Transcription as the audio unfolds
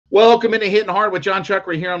Welcome into Hittin Hard with Jon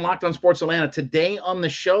Chuckery here on Locked On Sports Atlanta. Today on the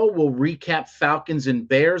show, we'll recap Falcons and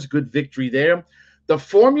Bears. Good victory there. The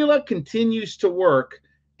formula continues to work,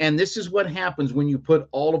 and this is what happens when you put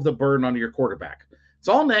all of the burden onto your quarterback. It's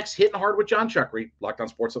all next. Hittin Hard with Jon Chuckery, Locked On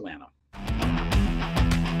Sports Atlanta.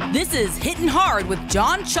 This is Hittin Hard with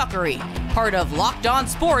Jon Chuckery, part of Locked On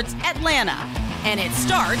Sports Atlanta, and it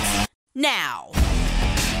starts now.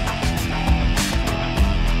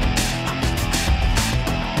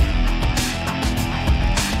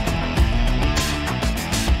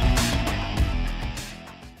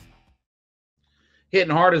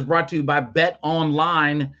 Hittin Hard is brought to you by Bet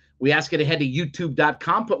Online. We ask you to head to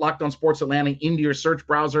youtube.com, put Locked On Sports Atlanta into your search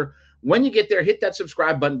browser. When you get there, hit that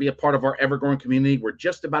subscribe button, be a part of our ever-growing community. We're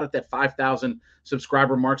just about at that 5,000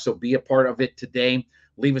 subscriber mark, so be a part of it today.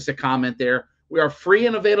 Leave us a comment there. We are free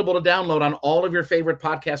and available to download on all of your favorite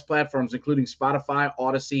podcast platforms, including Spotify,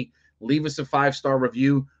 Odyssey. Leave us a 5-star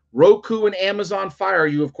review. Roku and Amazon Fire,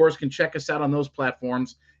 you, of course, can check us out on those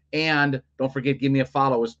platforms. And don't forget, give me a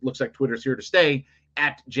follow. It looks like Twitter's here to stay,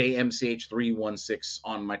 at JMCH316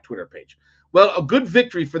 on my Twitter page. Well, a good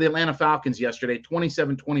victory for the Atlanta Falcons yesterday,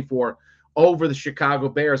 27-24 over the Chicago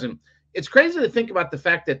Bears. And it's crazy to think about the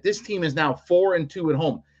fact that this team is now 4-2 at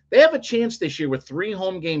home. They have a chance this year with 3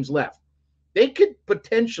 home games left. They could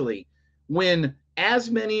potentially win as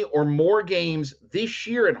many or more games this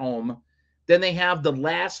year at home than they have the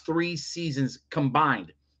last 3 seasons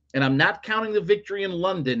combined. And I'm not counting the victory in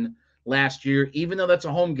London last year, even though that's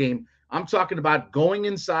a home game. I'm talking about going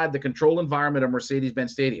inside the controlled environment of Mercedes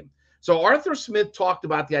Benz Stadium. So Arthur Smith talked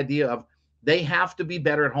about the idea of they have to be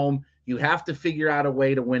better at home. You have to figure out a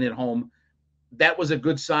way to win at home. That was a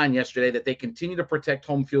good sign yesterday that they continue to protect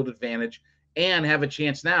home field advantage and have a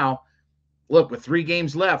chance now. Look, with 3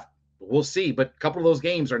 games left, we'll see. But a couple of those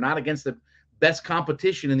games are not against the best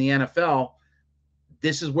competition in the NFL.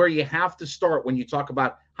 This is where you have to start when you talk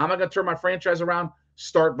about how am I going to turn my franchise around?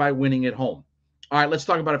 Start by winning at home. All right, let's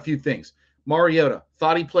talk about a few things. Mariota,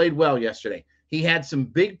 thought he played well yesterday. He had some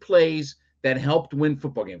big plays that helped win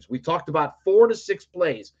football games. We talked about 4 to 6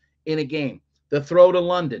 plays in a game. The throw to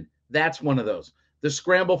London, that's one of those. The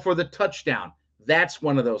scramble for the touchdown, that's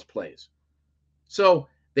one of those plays. So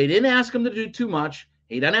they didn't ask him to do too much.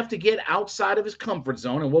 He doesn't have to get outside of his comfort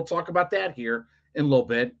zone, and we'll talk about that here in a little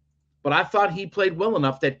bit. But I thought he played well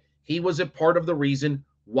enough that he was a part of the reason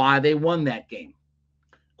why they won that game.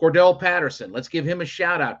 Cordell Patterson, let's give him a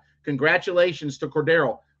shout out. Congratulations to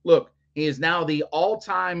Cordell. Look, he is now the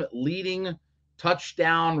all-time leading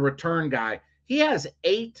touchdown return guy. He has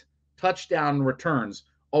 8 touchdown returns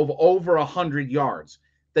of over 100 yards.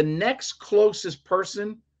 The next closest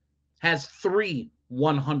person has 3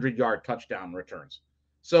 100-yard touchdown returns.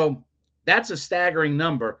 So that's a staggering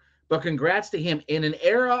number, but congrats to him. In an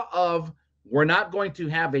era of we're not going to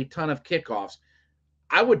have a ton of kickoffs,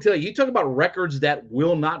 I would tell you, you talk about records that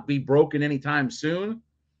will not be broken anytime soon.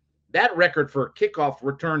 That record for kickoff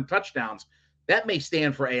return touchdowns, that may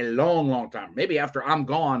stand for a long, long time. Maybe after I'm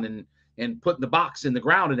gone and putting the box in the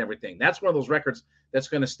ground and everything. That's one of those records that's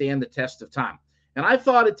going to stand the test of time. And I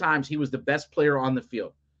thought at times he was the best player on the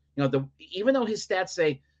field. You know, even though his stats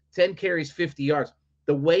say 10 carries, 50 yards,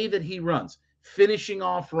 the way that he runs, finishing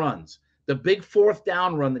off runs, the big 4th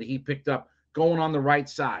down run that he picked up going on the right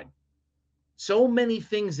side. So many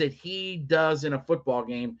things that he does in a football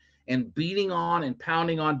game and beating on and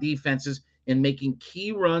pounding on defenses and making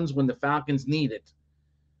key runs when the Falcons need it.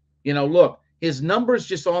 You know, look, his numbers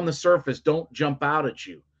just on the surface don't jump out at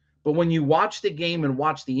you. But when you watch the game and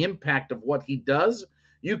watch the impact of what he does,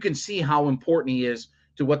 you can see how important he is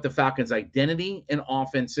to what the Falcons' identity and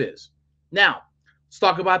offense is. Now, let's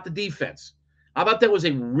talk about the defense. I thought that was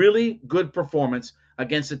a really good performance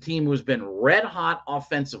against a team who's been red hot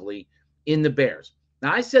offensively in the Bears.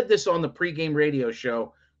 Now, I said this on the pregame radio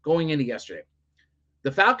show going into yesterday.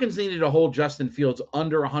 The Falcons needed to hold Justin Fields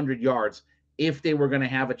under 100 yards if they were going to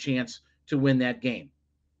have a chance to win that game.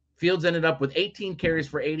 Fields ended up with 18 carries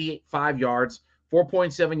for 85 yards,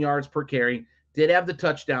 4.7 yards per carry, did have the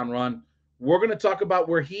touchdown run. We're going to talk about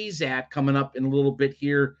where he's at coming up in a little bit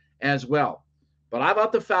here as well. But I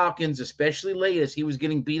thought the Falcons, especially late as he was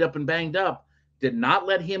getting beat up and banged up, did not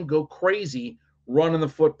let him go crazy running the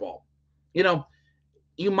football. You know,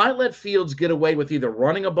 you might let Fields get away with either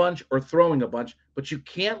running a bunch or throwing a bunch, but you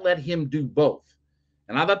can't let him do both.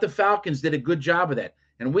 And I thought the Falcons did a good job of that.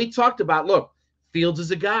 And we talked about, look, Fields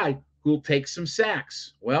is a guy who'll take some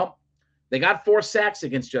sacks. Well, they got 4 sacks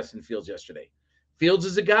against Justin Fields yesterday. Fields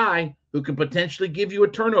is a guy who can potentially give you a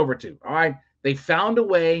turnover to. All right, they found a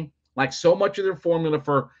way, like so much of their formula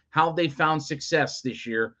for how they found success this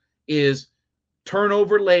year is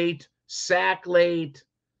turnover late, sack late,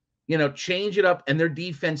 change it up, and their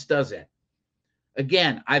defense does it.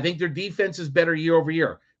 Again, I think their defense is better year over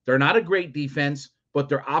year. They're not a great defense, but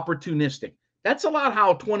they're opportunistic. That's a lot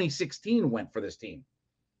how 2016 went for this team.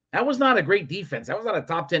 That was not a great defense. That was not a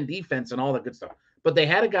top 10 defense and all that good stuff. But they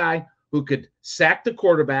had a guy who could sack the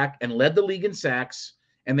quarterback and led the league in sacks,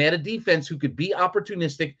 and they had a defense who could be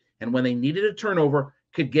opportunistic, and when they needed a turnover,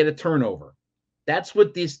 could get a turnover. That's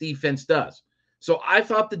what this defense does. So I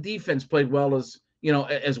thought the defense played well as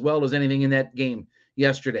anything in that game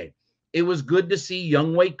yesterday. It was good to see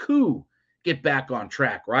Younghoe Koo get back on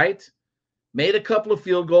track, right? Made a couple of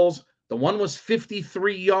field goals. The one was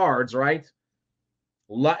 53 yards, right?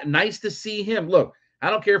 Nice to see him. Look, I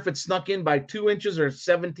don't care if it snuck in by 2 inches or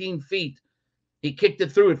 17 feet. He kicked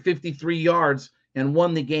it through at 53 yards and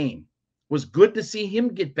won the game. It was good to see him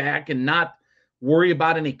get back and not worry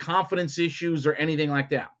about any confidence issues or anything like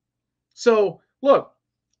that. So, look,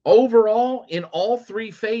 overall, in all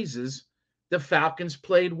 3 phases, the Falcons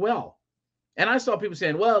played well. And I saw people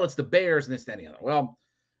saying, well, it's the Bears and this, that, and the other. Well,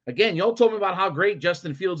 again, y'all told me about how great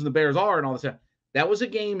Justin Fields and the Bears are and all this stuff. That was a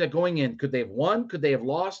game that going in, could they have won? Could they have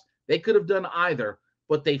lost? They could have done either,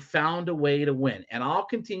 but they found a way to win. And I'll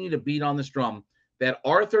continue to beat on this drum that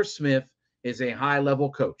Arthur Smith is a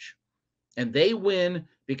high-level coach. And they win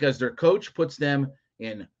because their coach puts them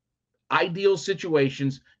in ideal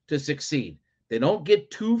situations to succeed. They don't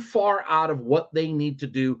get too far out of what they need to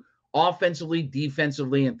do offensively,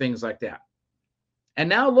 defensively, and things like that. And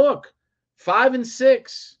now look,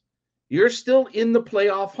 5-6, you're still in the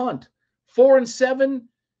playoff hunt. 4-7,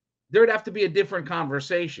 there'd have to be a different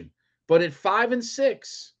conversation. But at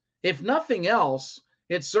 5-6, if nothing else,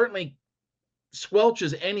 it certainly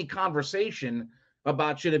squelches any conversation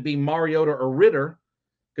about should it be Mariota or Ritter,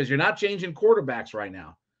 because you're not changing quarterbacks right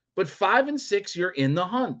now. But 5-6, you're in the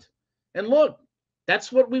hunt. And look, that's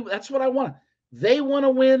what I want. They want to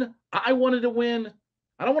win. I wanted to win.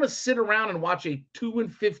 I don't want to sit around and watch a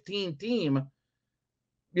 2-15 team,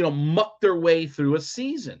 muck their way through a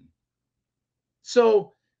season.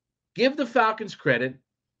 So give the Falcons credit.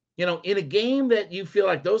 In a game that you feel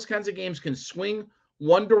like those kinds of games can swing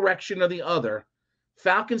one direction or the other,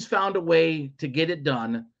 Falcons found a way to get it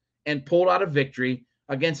done and pulled out a victory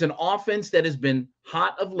against an offense that has been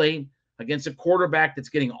hot of late, against a quarterback that's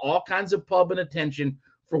getting all kinds of pub and attention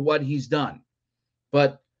for what he's done.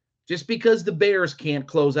 But just because the Bears can't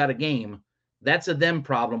close out a game, that's a them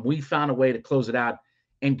problem. We found a way to close it out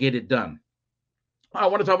and get it done. I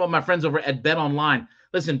want to talk about my friends over at BetOnline.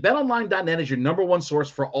 Listen, betonline.net is your number one source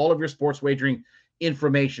for all of your sports wagering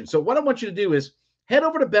information. So what I want you to do is head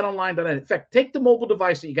over to betonline.net. In fact, take the mobile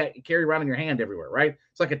device that you carry around in your hand everywhere, right?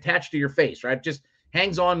 It's like attached to your face, right? It just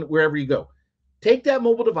hangs on wherever you go. Take that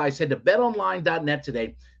mobile device, head to betonline.net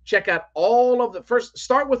today. Check out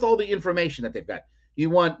start with all the information that they've got. You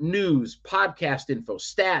want news, podcast info,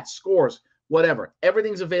 stats, scores, whatever.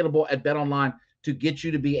 Everything's available at BetOnline to get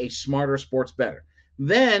you to be a smarter sports bettor.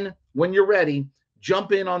 Then, when you're ready,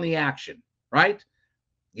 jump in on the action, right?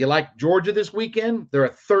 You like Georgia this weekend? They're a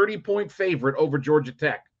 30-point favorite over Georgia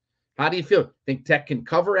Tech. How do you feel? Think Tech can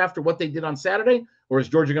cover after what they did on Saturday, or is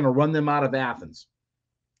Georgia going to run them out of Athens?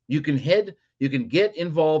 You can get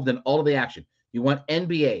involved in all of the action. You want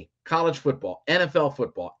NBA, college football, NFL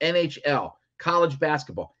football, NHL, college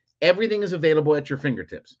basketball. Everything is available at your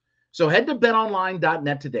fingertips. So head to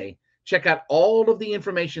betonline.net today. Check out all of the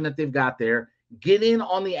information that they've got there. Get in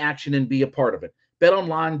on the action and be a part of it.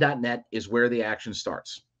 BetOnline.net is where the action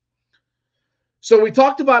starts. So we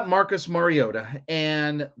talked about Marcus Mariota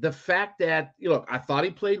and the fact that, I thought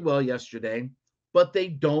he played well yesterday, but they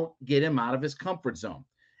don't get him out of his comfort zone.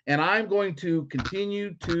 And I'm going to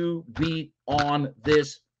continue to beat on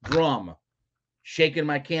this drum, shaking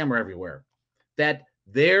my camera everywhere, that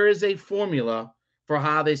there is a formula for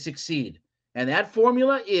how they succeed. And that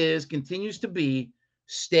formula continues to be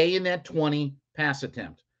stay in that 20 pass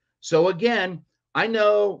attempt. So again, I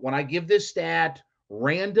know when I give this stat,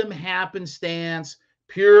 random happenstance,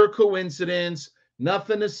 pure coincidence,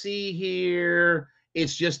 nothing to see here.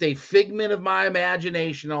 It's just a figment of my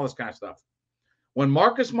imagination, all this kind of stuff. When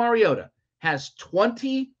Marcus Mariota has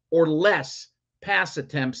 20 or less pass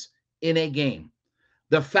attempts in a game,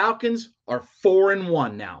 the Falcons are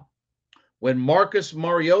 4-1 now. When Marcus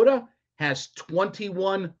Mariota has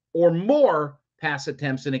 21 or more pass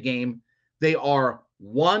attempts in a game, they are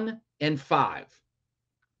 1-5.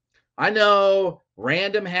 I know,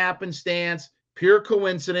 random happenstance, pure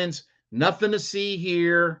coincidence, nothing to see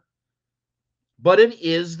here, but it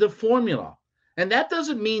is the formula. And that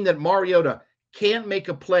doesn't mean that Mariota can't make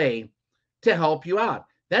a play to help you out.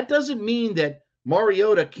 That doesn't mean that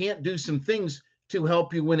Mariota can't do some things to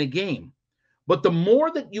help you win a game. But the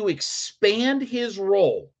more that you expand his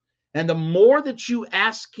role and the more that you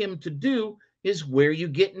ask him to do is where you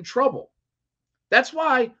get in trouble. That's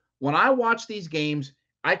why when I watch these games,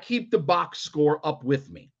 I keep the box score up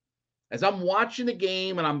with me. As I'm watching the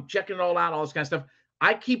game and I'm checking it all out, all this kind of stuff,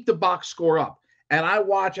 I keep the box score up. And I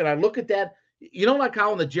watch and I look at that. You know, like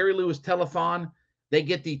how on the Jerry Lewis telethon, they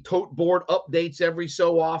get the tote board updates every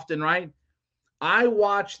so often, right? I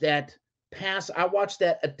watch that pass. I watch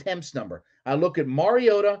that attempts number. I look at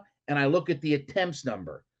Mariota and I look at the attempts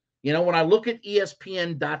number. You know, when I look at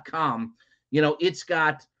ESPN.com, you know, it's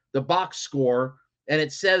got the box score and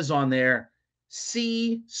it says on there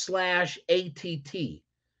C/ATT.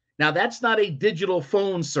 Now, that's not a digital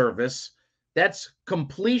phone service. That's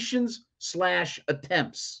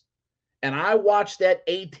completions/attempts. And I watch that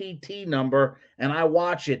ATT number and I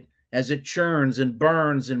watch it as it churns and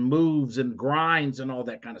burns and moves and grinds and all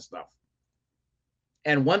that kind of stuff.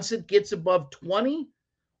 And once it gets above 20,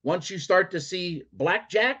 once you start to see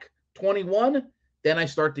blackjack, 21, then I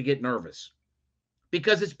start to get nervous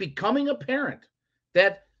because it's becoming apparent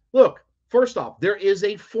that, look, first off, there is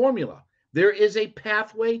a formula. There is a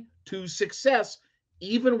pathway to success,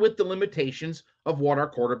 even with the limitations of what our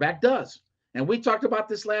quarterback does. And we talked about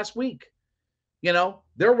this last week. You know,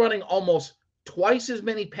 they're running almost twice as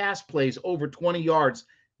many pass plays over 20 yards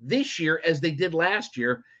this year as they did last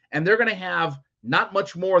year. And they're going to have not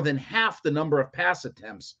much more than half the number of pass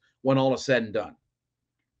attempts when all is said and done.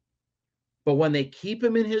 But when they keep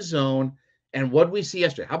him in his zone, and what we see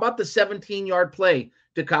yesterday, how about the 17-yard play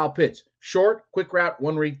to Kyle Pitts? Short, quick route,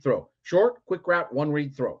 one read throw. Short, quick route, one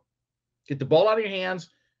read throw. Get the ball out of your hands.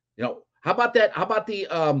 You know, how about that? How about the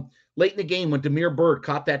late in the game when Damiere Byrd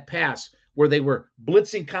caught that pass where they were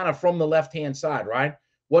blitzing kind of from the left-hand side, right?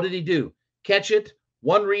 What did he do? Catch it,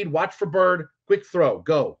 one read, watch for Byrd, quick throw,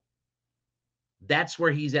 go. That's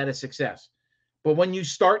where he's at a success. But when you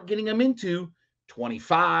start getting him into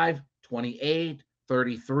 25, 28,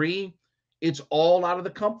 33, it's all out of the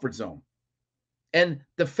comfort zone. And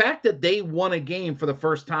the fact that they won a game for the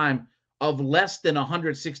first time of less than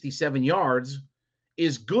 167 yards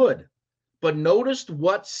is good. But notice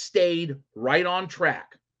what stayed right on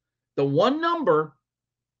track. The one number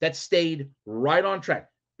that stayed right on track.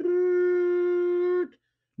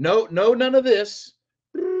 No, none of this.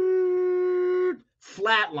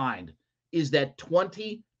 Flatlined is that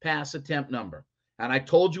 20 pass attempt number. And I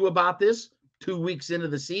told you about this 2 weeks into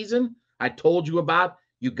the season. I told you about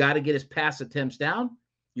you got to get his pass attempts down.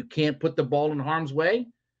 You can't put the ball in harm's way.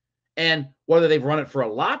 And whether they've run it for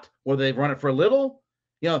a lot, whether they've run it for a little,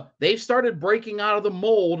 you know, they've started breaking out of the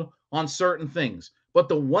mold on certain things. But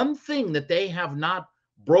the one thing that they have not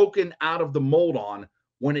broken out of the mold on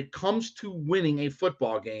when it comes to winning a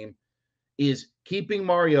football game is keeping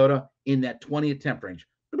Mariota in that 20 attempt range.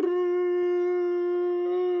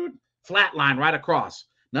 Flat line right across.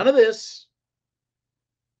 None of this.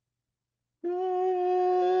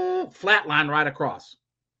 Flat line right across.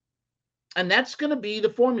 And that's going to be the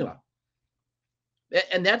formula.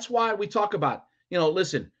 And that's why we talk about, you know,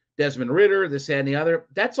 listen, Desmond Ridder, this and the other,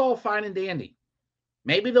 that's all fine and dandy.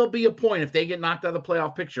 Maybe there'll be a point if they get knocked out of the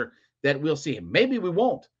playoff picture that we'll see him. Maybe we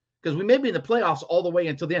won't, because we may be in the playoffs all the way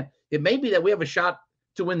until the end. It may be that we have a shot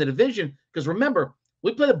to win the division, because remember,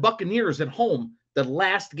 we play the Buccaneers at home the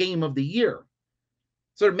last game of the year.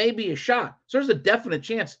 So there may be a shot. So there's a definite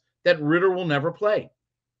chance that Ridder will never play.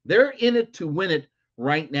 They're in it to win it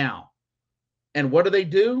right now. And what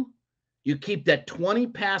do? You keep that 20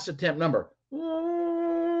 pass attempt number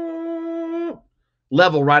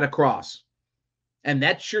level right across. And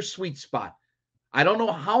that's your sweet spot. I don't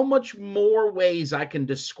know how much more ways I can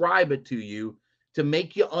describe it to you to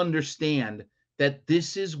make you understand that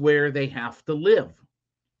this is where they have to live.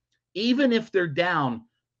 Even if they're down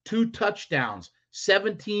 2 touchdowns,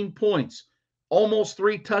 17 points, almost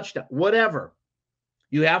 3 touchdowns, whatever,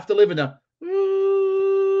 you have to live in a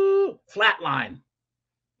flat line.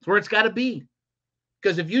 It's where it's got to be.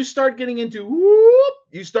 Because if you start getting into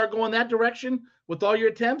you start going that direction with all your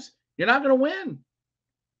attempts, you're not going to win.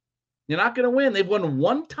 You're not going to win. They've won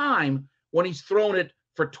one time when he's thrown it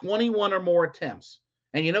for 21 or more attempts.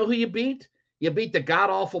 And you know who you beat? You beat the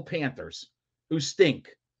god-awful Panthers, who stink.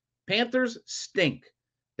 Panthers stink.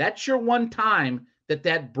 That's your one time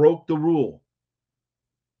that broke the rule.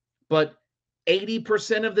 But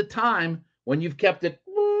 80% of the time, when you've kept it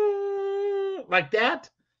like that,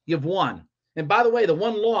 you've won. And by the way, the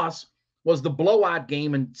one loss was the blowout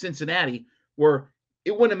game in Cincinnati, where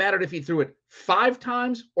it wouldn't have mattered if he threw it 5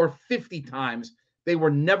 times or 50 times. They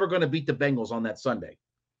were never going to beat the Bengals on that Sunday.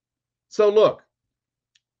 So look,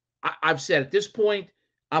 I've said at this point,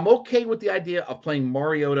 I'm okay with the idea of playing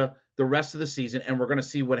Mariota the rest of the season, and we're going to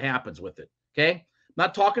see what happens with it. Okay? I'm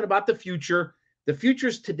not talking about the future. The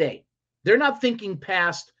future's today. They're not thinking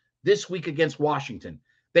past this week against Washington.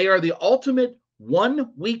 They are the ultimate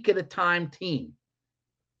 1 week at a time team.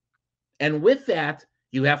 And with that,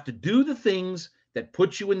 you have to do the things that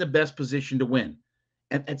put you in the best position to win.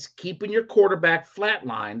 And that's keeping your quarterback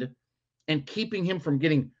flatlined and keeping him from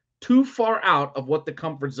getting too far out of what the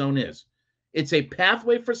comfort zone is. It's a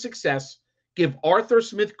pathway for success. Give Arthur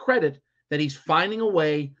Smith credit that he's finding a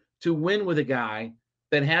way to win with a guy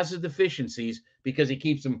that has his deficiencies because he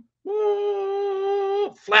keeps him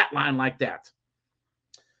flatline like that.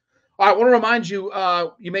 All right, I want to remind you,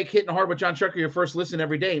 you make Hittin' Hard with Jon Chuckery your first listen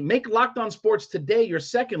every day. Make Locked On Sports Today your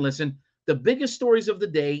second listen. The biggest stories of the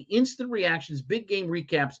day, instant reactions, big game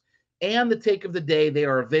recaps, and the take of the day. They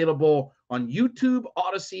are available on YouTube,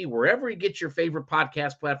 Odyssey, wherever you get your favorite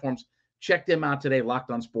podcast platforms. Check them out today,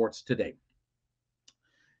 Locked On Sports Today.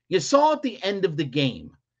 You saw at the end of the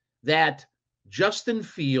game that Justin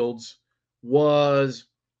Fields was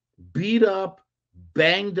beat up,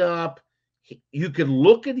 banged up. You could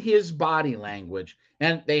look at his body language,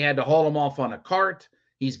 and they had to haul him off on a cart.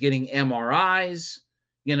 He's getting MRIs.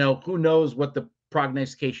 You know, who knows what the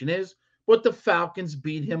prognostication is, but the Falcons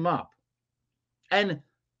beat him up. And,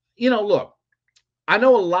 you know, look, I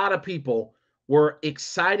know a lot of people were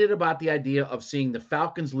excited about the idea of seeing the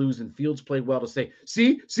Falcons lose and Fields play well to say,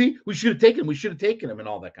 see, we should have taken him and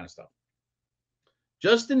all that kind of stuff.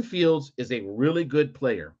 Justin Fields is a really good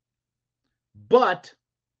player, but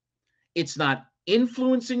it's not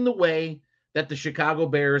influencing the way that the Chicago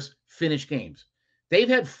Bears finish games. They've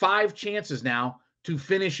had 5 chances now to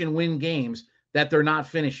finish and win games that they're not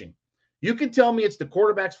finishing. You can tell me it's the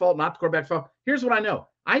quarterback's fault, not the quarterback's fault. Here's what I know.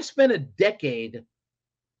 I spent a decade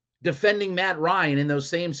defending Matt Ryan in those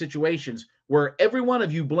same situations where every one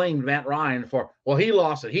of you blamed Matt Ryan for, well, he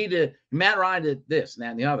lost it. He did. Matt Ryan did this and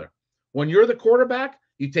that and the other. When you're the quarterback,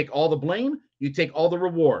 you take all the blame, you take all the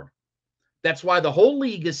reward. That's why the whole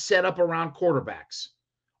league is set up around quarterbacks.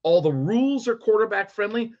 All the rules are quarterback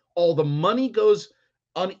friendly. All the money goes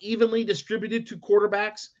unevenly distributed to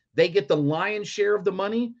quarterbacks. They get the lion's share of the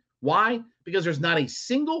money. Why? Because there's not a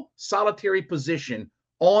single solitary position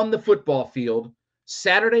on the football field.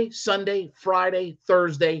 Saturday, Sunday, Friday,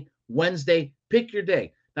 Thursday, Wednesday, pick your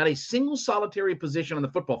day. Not a single solitary position on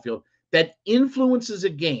the football field that influences a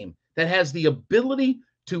game, that has the ability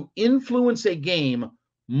to influence a game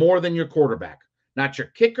more than your quarterback. Not your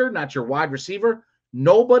kicker, not your wide receiver.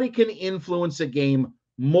 Nobody can influence a game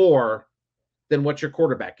more than what your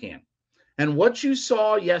quarterback can. And what you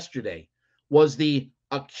saw yesterday was the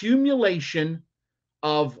accumulation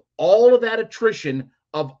of all of that attrition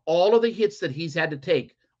of all of the hits that he's had to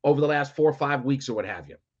take over the last 4 or 5 weeks or what have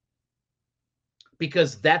you.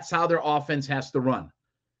 Because that's how their offense has to run.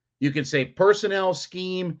 You can say personnel,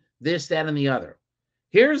 scheme, this, that, and the other.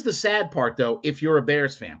 Here's the sad part, though, if you're a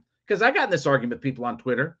Bears fan. Because I got in this argument with people on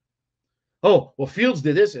Twitter. Oh, well, Fields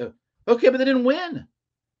did this. Okay, but they didn't win.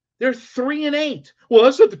 They're 3-8. Well,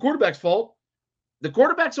 that's not the quarterback's fault. The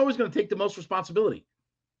quarterback's always going to take the most responsibility.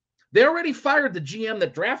 They already fired the GM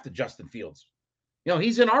that drafted Justin Fields. You know,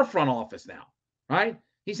 he's in our front office now, right?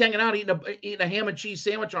 He's hanging out eating a ham and cheese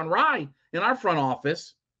sandwich on rye in our front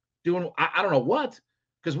office, doing I don't know what,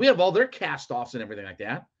 because we have all their cast-offs and everything like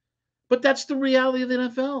that. But that's the reality of the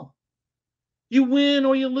NFL. You win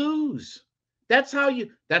or you lose. That's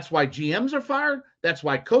why GMs are fired. That's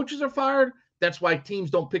why coaches are fired. That's why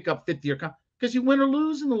teams don't pick up 50 or because you win or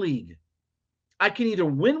lose in the league. I can either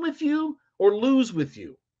win with you or lose with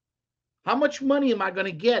you. How much money am I going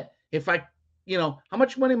to get how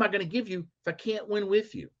much money am I going to give you if I can't win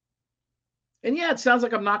with you? And yeah, it sounds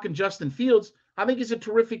like I'm knocking Justin Fields. I think he's a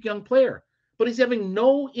terrific young player, but he's having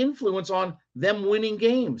no influence on them winning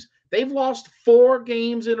games. They've lost 4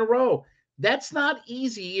 games in a row. That's not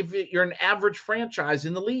easy if you're an average franchise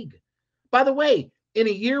in the league. By the way, in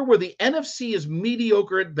a year where the NFC is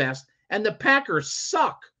mediocre at best and the Packers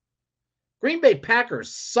suck, Green Bay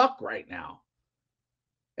Packers suck right now.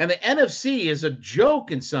 And the NFC is a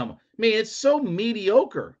joke in some. I mean, it's so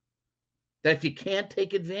mediocre that if you can't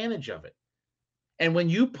take advantage of it. And when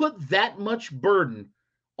you put that much burden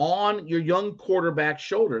on your young quarterback's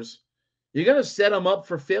shoulders, you're going to set them up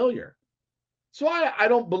for failure. So I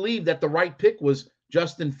don't believe that the right pick was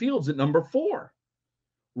Justin Fields at number 4.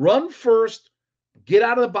 Run first, get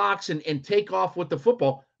out of the box, and take off with the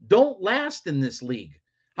football. Don't last in this league.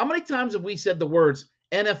 How many times have we said the words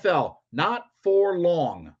NFL, not for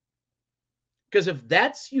long? Because if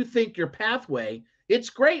that's you think your pathway, it's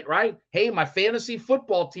great, right? Hey, my fantasy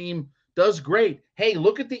football team does great. Hey,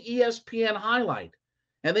 look at the ESPN highlight.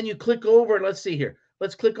 And then you click over and let's see here.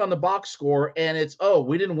 let's click on the box score, and it's, oh,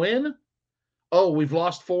 we didn't win? Oh, we've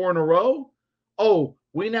lost 4 in a row? Oh,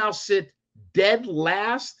 we now sit dead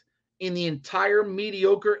last in the entire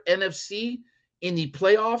mediocre NFC in the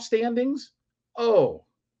playoff standings? Oh,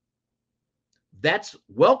 that's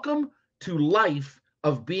welcome to life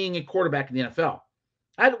of being a quarterback in the NFL.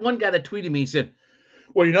 I had one guy that tweeted me, he said,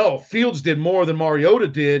 well, Fields did more than Mariota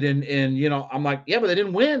did, and I'm like, yeah, but they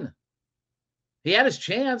didn't win. He had his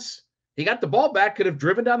chance. He got the ball back, could have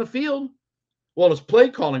driven down the field. Well, it's play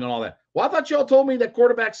calling and all that. Well, I thought y'all told me that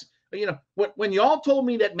quarterbacks, when y'all told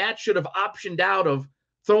me that Matt should have optioned out of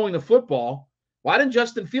throwing the football, why didn't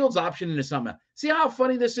Justin Fields option into something? See how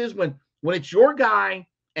funny this is? When it's your guy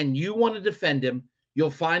and you want to defend him,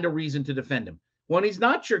 you'll find a reason to defend him. When he's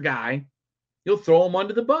not your guy, you'll throw him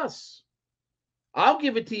under the bus. I'll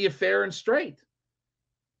give it to you fair and straight.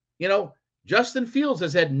 Justin Fields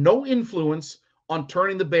has had no influence on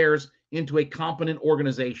turning the Bears into a competent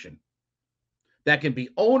organization. That can be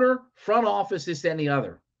owner, front office, this, and the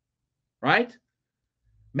other, right?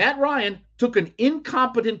 Matt Ryan took an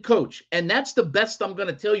incompetent coach, and that's the best I'm going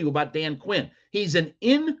to tell you about Dan Quinn. He's an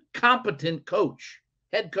incompetent coach,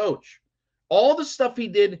 head coach. All the stuff he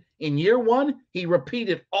did in year 1, he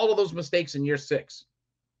repeated all of those mistakes in year 6.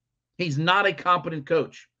 He's not a competent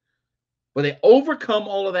coach. But they overcome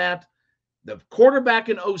all of that. The quarterback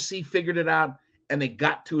and OC figured it out, and they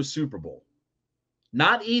got to a Super Bowl.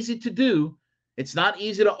 Not easy to do. It's not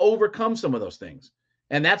easy to overcome some of those things.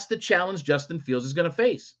 And that's the challenge Justin Fields is going to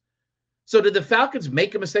face. So did the Falcons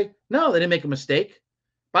make a mistake? No, they didn't make a mistake.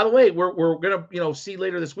 By the way, we're going to see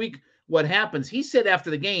later this week what happens. He said after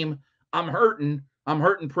the game, I'm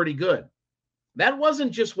hurting pretty good. That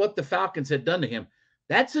wasn't just what the Falcons had done to him.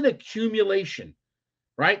 That's an accumulation,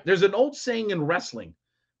 right? There's an old saying in wrestling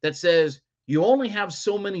that says you only have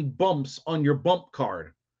so many bumps on your bump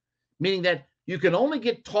card, meaning that you can only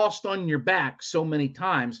get tossed on your back so many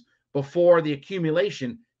times before the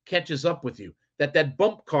accumulation catches up with you. That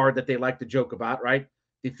bump card that they like to joke about, right?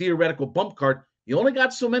 The theoretical bump card, you only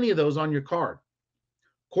got so many of those on your card.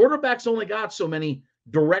 Quarterbacks only got so many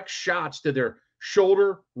direct shots to their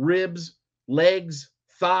shoulder, ribs, legs,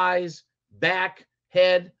 thighs, back,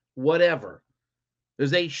 head, whatever.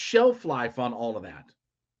 There's a shelf life on all of that.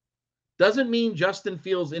 Doesn't mean Justin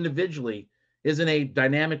Fields individually isn't a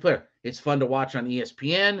dynamic player. It's fun to watch on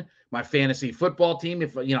ESPN, my fantasy football team.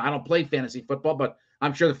 If I don't play fantasy football, but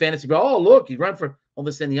I'm sure the fantasy go, oh, look, he's run for all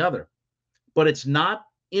this and the other. But it's not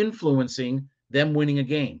influencing them winning a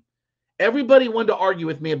game. Everybody wanted to argue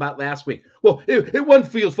with me about last week. Well, it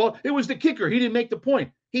wasn't Fields' fault. It was the kicker. He didn't make the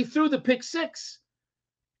point. He threw the pick 6.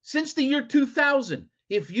 Since the year 2000,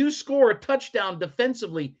 if you score a touchdown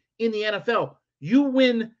defensively in the NFL, you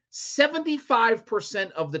win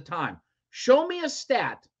 75% of the time. Show me a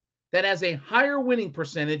stat that has a higher winning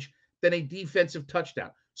percentage than a defensive touchdown.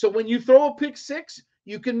 So when you throw a pick 6,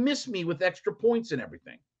 you can miss me with extra points and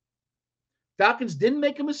everything. Falcons didn't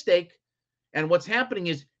make a mistake. And what's happening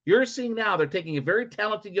is you're seeing now they're taking a very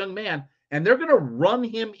talented young man and they're going to run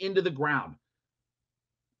him into the ground.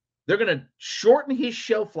 They're going to shorten his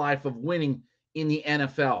shelf life of winning in the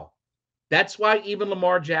NFL. That's why even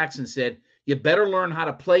Lamar Jackson said, you better learn how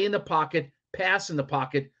to play in the pocket, pass in the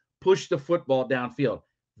pocket, push the football downfield.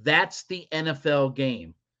 That's the NFL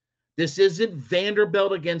game. This isn't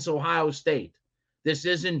Vanderbilt against Ohio State. This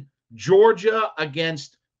isn't Georgia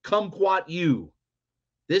against Kumquat U.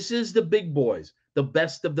 This is the big boys, the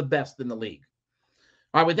best of the best in the league.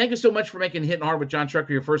 All right, well, thank you so much for making Hittin' Hard with Jon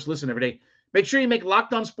Chuckery your first listen every day. Make sure you make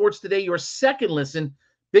Locked On Sports Today your second listen.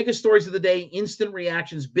 Biggest stories of the day, instant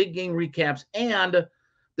reactions, big game recaps, and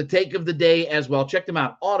the take of the day as well. Check them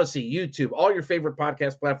out. Odyssey, YouTube, all your favorite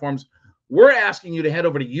podcast platforms. We're asking you to head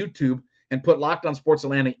over to YouTube and put Locked On Sports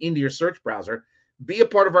Atlanta into your search browser. Be a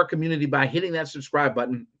part of our community by hitting that subscribe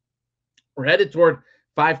button. We're headed toward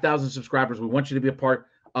 5,000 subscribers. We want you to be a part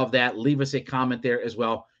of that. Leave us a comment there as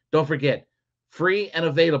well. Don't forget, free and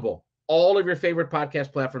available, all of your favorite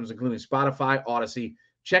podcast platforms, including Spotify, Odyssey.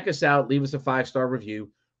 Check us out. Leave us a 5-star review.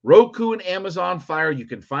 Roku and Amazon Fire. You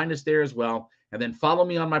can find us there as well. And then follow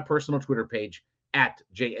me on my personal Twitter page at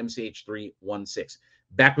JMCH316.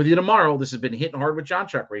 Back with you tomorrow. This has been Hittin' Hard with Jon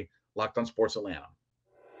Chuckery, Locked On Sports Atlanta.